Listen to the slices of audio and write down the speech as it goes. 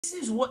This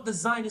is what the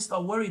Zionists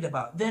are worried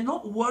about. They're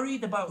not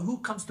worried about who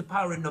comes to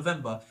power in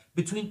November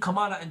between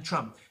Kamala and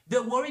Trump.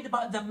 They're worried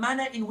about the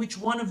manner in which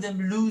one of them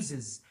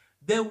loses.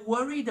 They're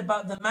worried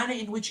about the manner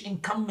in which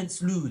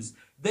incumbents lose.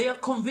 They are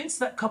convinced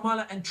that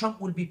Kamala and Trump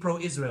will be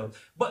pro-Israel,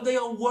 but they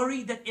are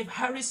worried that if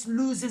Harris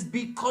loses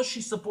because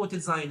she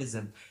supported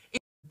Zionism,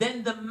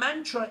 then the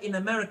mantra in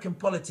American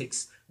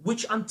politics,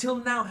 which until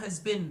now has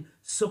been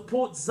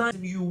support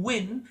Zionism, you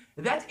win,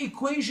 that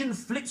equation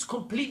flips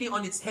completely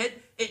on its head.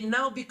 It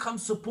now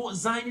becomes support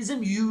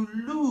Zionism, you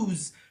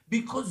lose,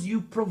 because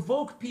you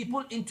provoke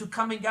people into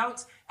coming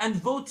out and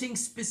voting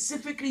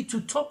specifically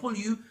to topple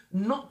you,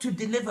 not to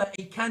deliver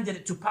a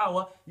candidate to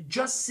power,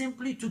 just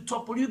simply to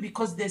topple you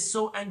because they're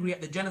so angry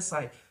at the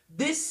genocide.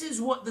 This is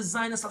what the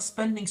Zionists are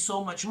spending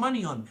so much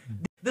money on.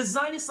 The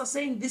Zionists are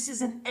saying this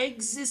is an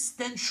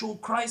existential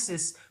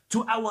crisis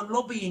to our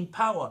lobbying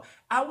power.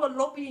 Our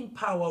lobbying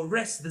power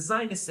rests, the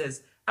Zionist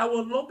says,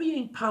 our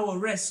lobbying power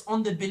rests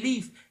on the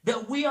belief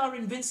that we are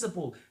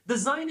invincible. The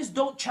Zionists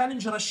don't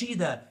challenge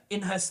Rashida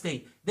in her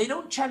state. They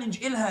don't challenge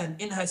Ilhan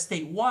in her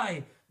state.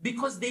 Why?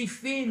 Because they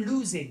fear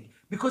losing.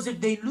 Because if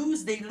they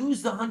lose the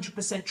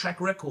 100% track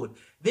record.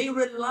 They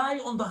rely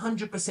on the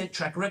 100%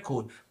 track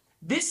record.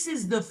 This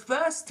is the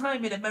first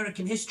time in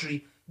American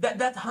history that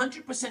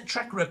 100%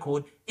 track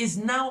record is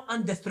now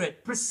under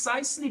threat,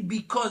 precisely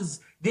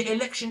because the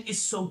election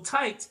is so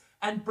tight,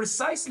 and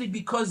precisely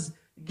because,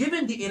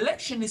 given the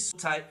election is so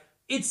tight,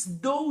 it's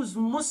those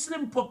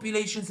Muslim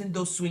populations in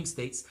those swing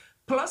states,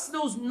 plus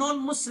those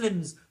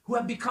non-Muslims who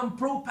have become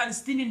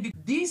pro-Palestinian.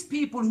 These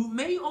people who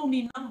may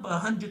only number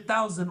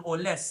 100,000 or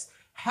less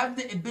have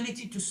the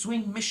ability to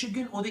swing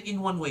Michigan or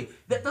in one way.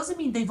 That doesn't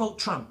mean they vote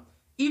Trump.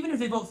 Even if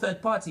they vote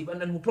third party,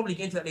 and we'll probably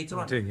get into that later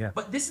on. Yeah.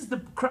 But this is the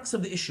crux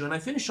of the issue, and I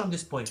finish on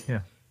this point.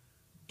 Yeah.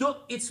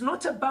 It's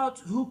not about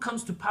who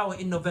comes to power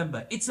in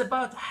November. It's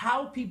about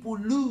how people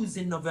lose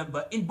in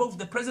November in both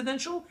the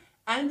presidential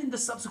and in the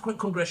subsequent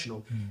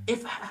congressional.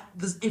 If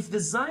the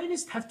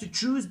Zionists have to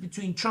choose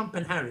between Trump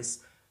and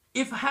Harris,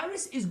 if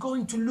Harris is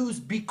going to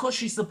lose because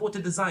she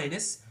supported the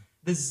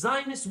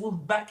Zionists will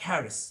back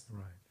Harris.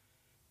 Right.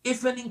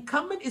 If an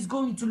incumbent is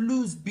going to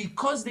lose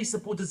because they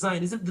supported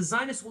Zionism, the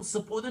Zionists will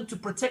support them to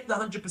protect the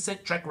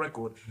 100% track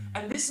record.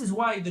 And this is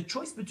why the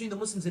choice between the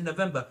Muslims in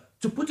November,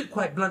 to put it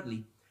quite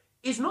bluntly,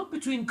 is not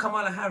between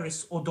Kamala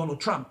Harris or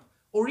Donald Trump,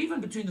 or even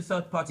between the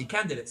third-party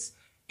candidates.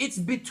 It's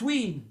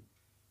between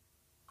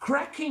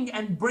cracking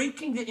and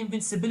breaking the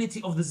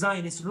invincibility of the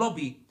Zionist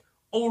lobby,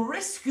 or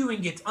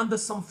rescuing it under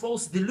some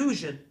false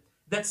delusion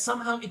that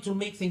somehow it will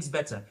make things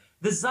better.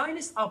 The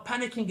Zionists are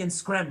panicking and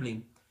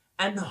scrambling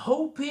and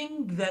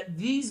hoping that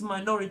these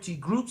minority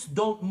groups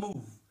don't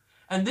move.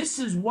 And this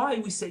is why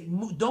we say,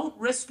 don't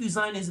rescue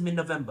Zionism in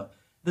November.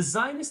 The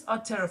Zionists are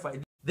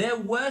terrified. Their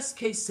worst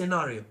case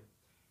scenario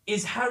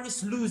is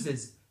Harris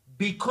loses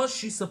because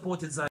she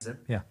supported Zionism.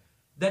 Yeah.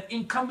 That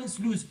incumbents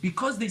lose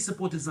because they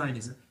supported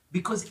Zionism.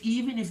 Because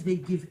even if they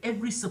give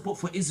every support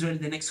for Israel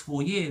in the next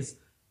 4 years,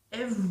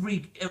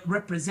 every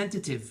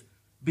representative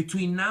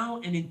between now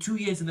and in 2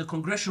 years in the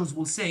congressionals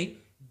will say,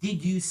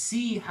 did you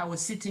see how a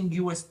sitting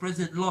US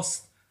president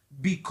lost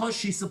because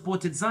she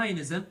supported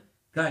Zionism?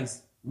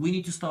 Guys, we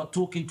need to start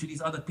talking to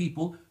these other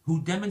people who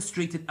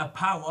demonstrated a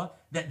power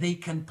that they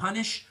can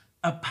punish,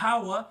 a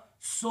power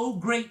so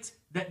great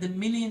that the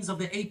millions of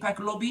the AIPAC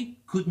lobby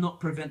could not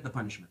prevent the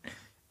punishment.